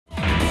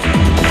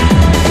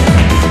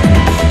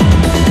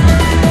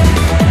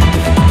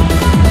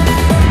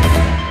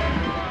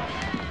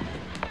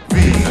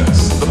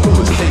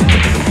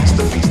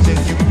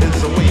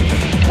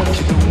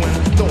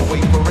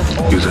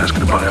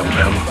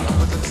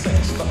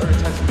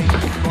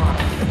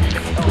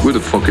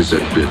is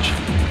that bitch?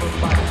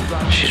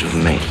 She's with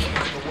me.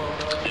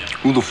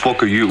 Who the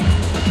fuck are you?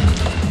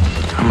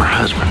 I'm her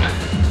husband.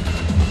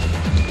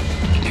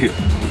 Yeah.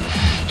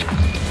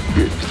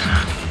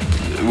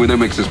 Well, that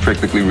makes us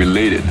practically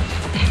related.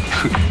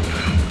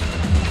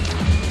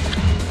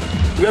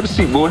 You have a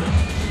seat, boy.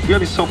 You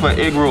have your sofa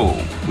egg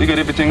roll. We got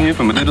everything here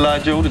from a little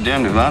eyed Joe to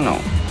damn if I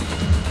know.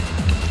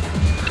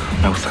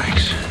 No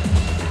thanks.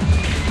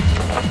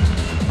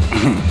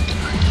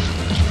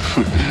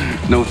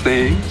 No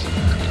thanks?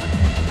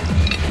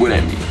 What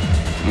that mean?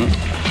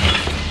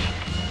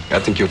 I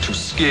think you're too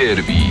scared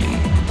to be eaten.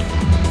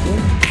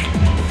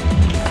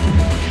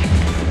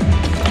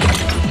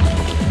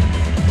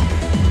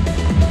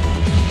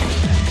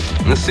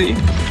 Let's see.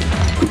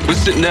 We're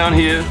sitting down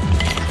here,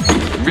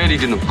 ready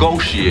to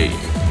negotiate.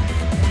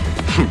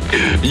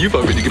 You've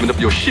already given up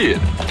your shit.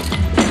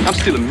 I'm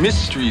still a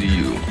mystery to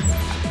you.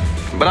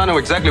 But I know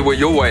exactly where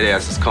your white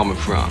ass is coming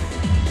from.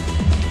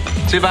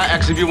 See, if I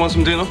ask if you want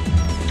some dinner,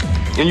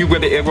 and you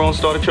grab the egg roll and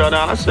start to try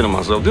down, I say to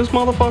myself, this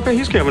motherfucker,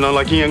 he's carrying on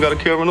like he ain't got a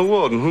care in the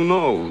world, and who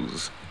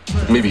knows?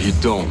 Maybe he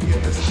don't.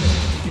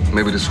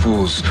 Maybe this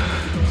fool's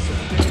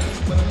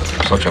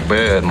such a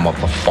bad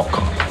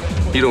motherfucker.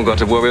 He don't got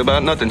to worry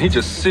about nothing. He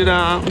just sit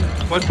down,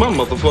 watch my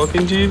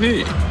motherfucking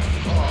TV.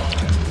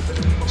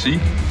 See?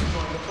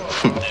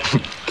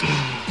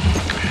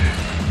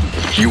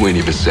 You ain't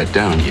even sat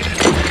down yet.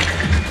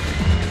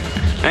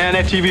 And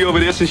that TV over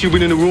there, since you've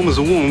been in the room, is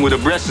a woman with her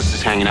breasts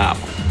is hanging out.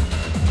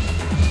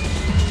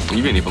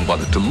 You ain't even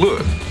bothered to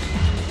look.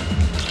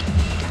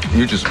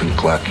 You just been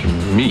clocking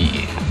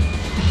me.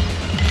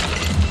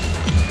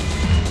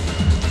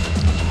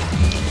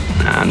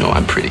 I know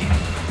I'm pretty,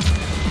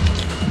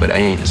 but I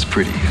ain't as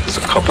pretty as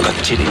a couple of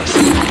titties.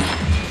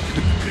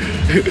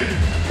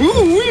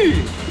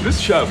 Ooh-wee!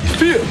 This shot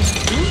fierce.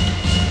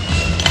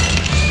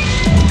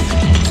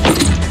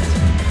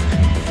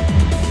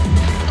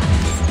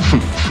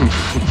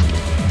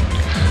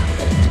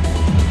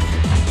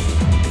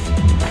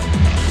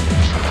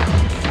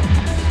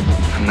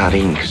 I'm not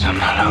eating because I'm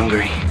not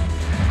hungry.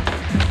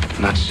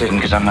 I'm not sitting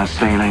because I'm not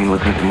staying. I ain't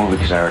looking at the movie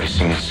because I already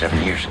seen it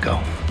 7 years ago.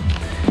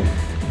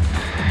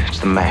 It's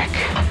the Mac.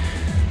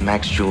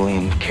 Max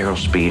Julian, Carol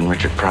Speed, and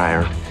Richard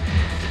Pryor.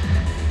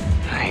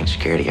 I ain't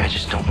scared of you, I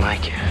just don't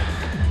like you.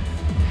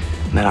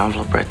 And that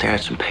envelope right there,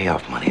 that's some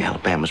payoff money.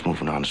 Alabama's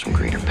moving on to some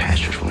greener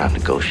pastures. We're not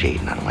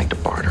negotiating. I don't like to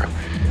barter.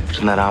 What's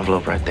in that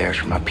envelope right there is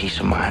for my peace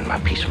of mind. My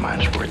peace of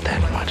mind is worth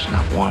that much,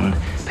 not 1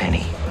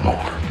 penny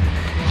more.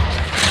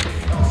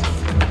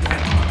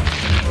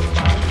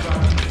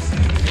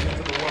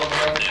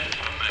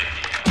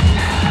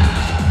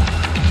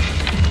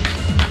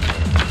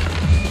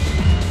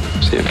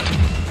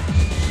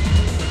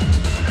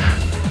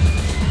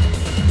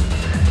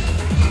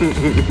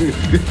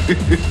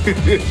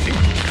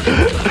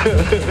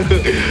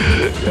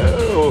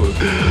 Yo,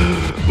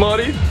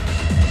 Marty,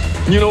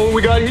 you know what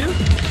we got here?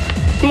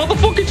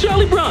 Motherfucking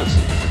Charlie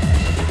Bronson.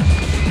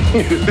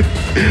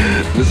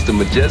 Mr.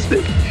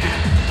 Majestic.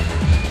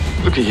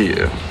 Looky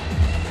here,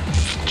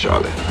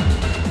 Charlie.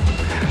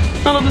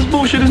 None of this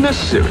bullshit is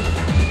necessary.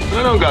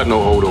 I don't got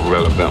no hold over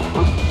Alabama.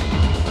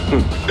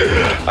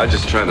 I'm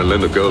just trying to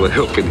lend a girl a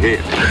helping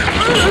hand.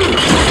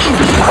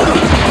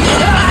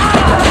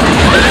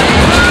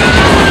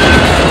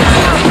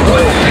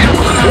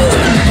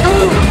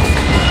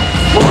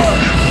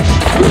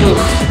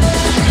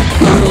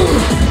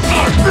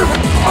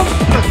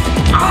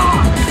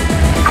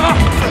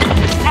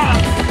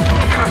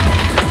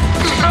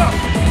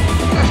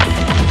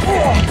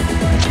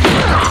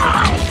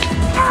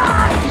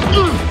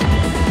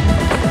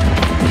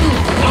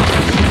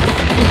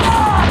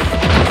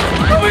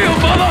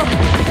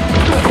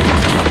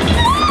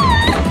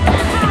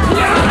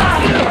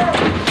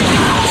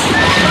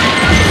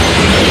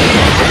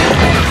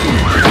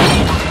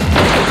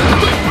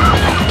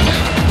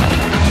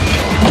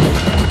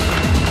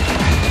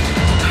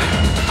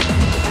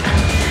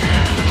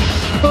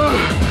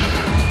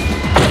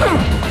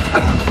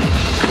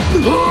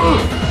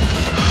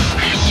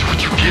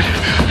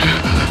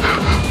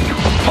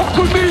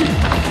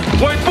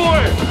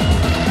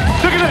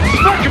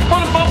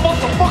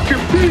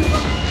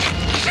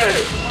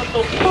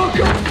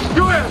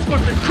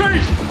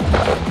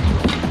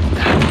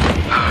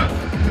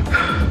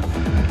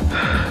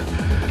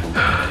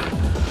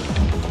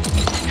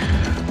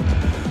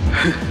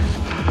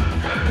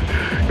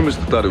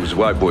 Thought it was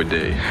White Boy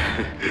Day.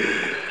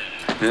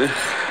 Yeah?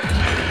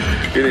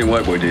 It ain't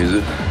White Boy Day, is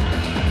it?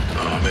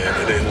 Oh,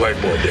 man, it ain't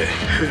White Boy Day.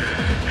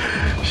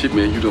 Shit,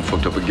 man, you done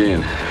fucked up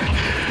again.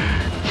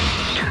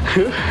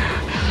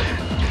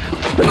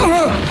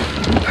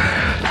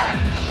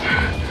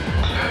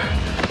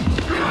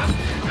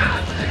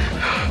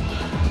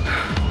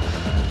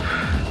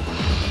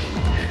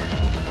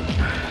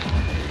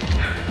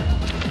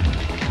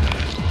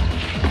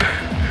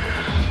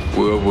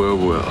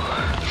 Well.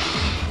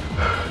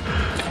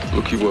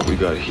 Looky what we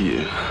got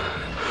here.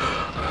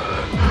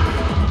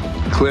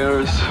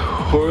 Clarence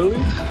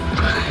Horley?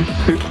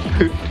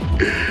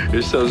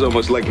 It sounds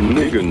almost like a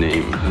nigger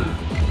name.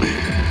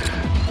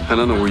 And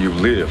I know where you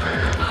live.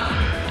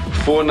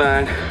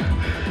 4900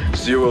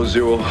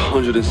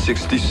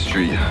 160th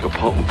Street,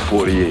 apartment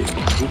 48.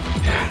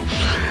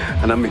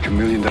 And I make $1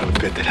 million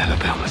bet that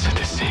Alabama's at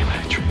the same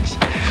address.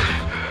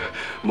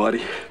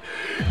 Marty,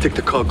 take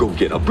the car, go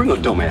get her. Bring her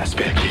dumb ass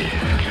back here.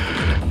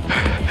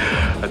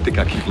 I think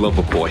I keep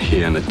Loverboy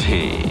here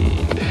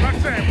entertained.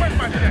 Roxanne, where's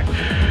my check?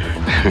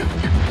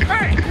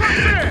 Hey,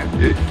 Roxanne!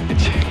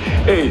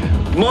 Hey,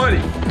 Marty,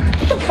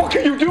 what the fuck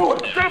are you doing?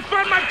 Gotta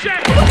find my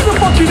check! What the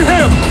fuck is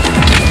him?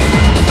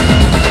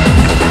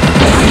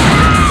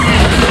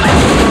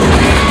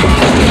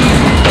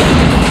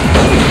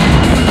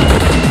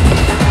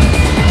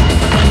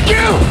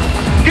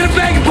 Get a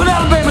bag and put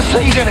Alabama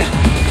seeds in it.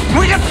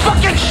 We get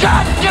fucking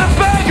shot. Get a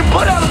bag and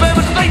put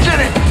Alabama seeds in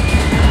it.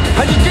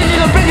 I just did you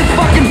the biggest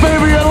fucking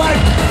favor of your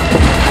life.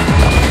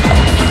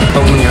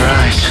 Open your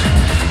eyes.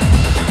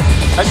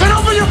 I said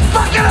open your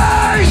fucking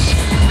eyes.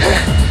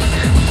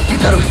 You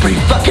thought it was pretty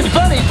fucking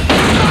funny.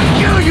 Fuck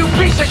you, you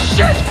piece of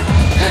shit.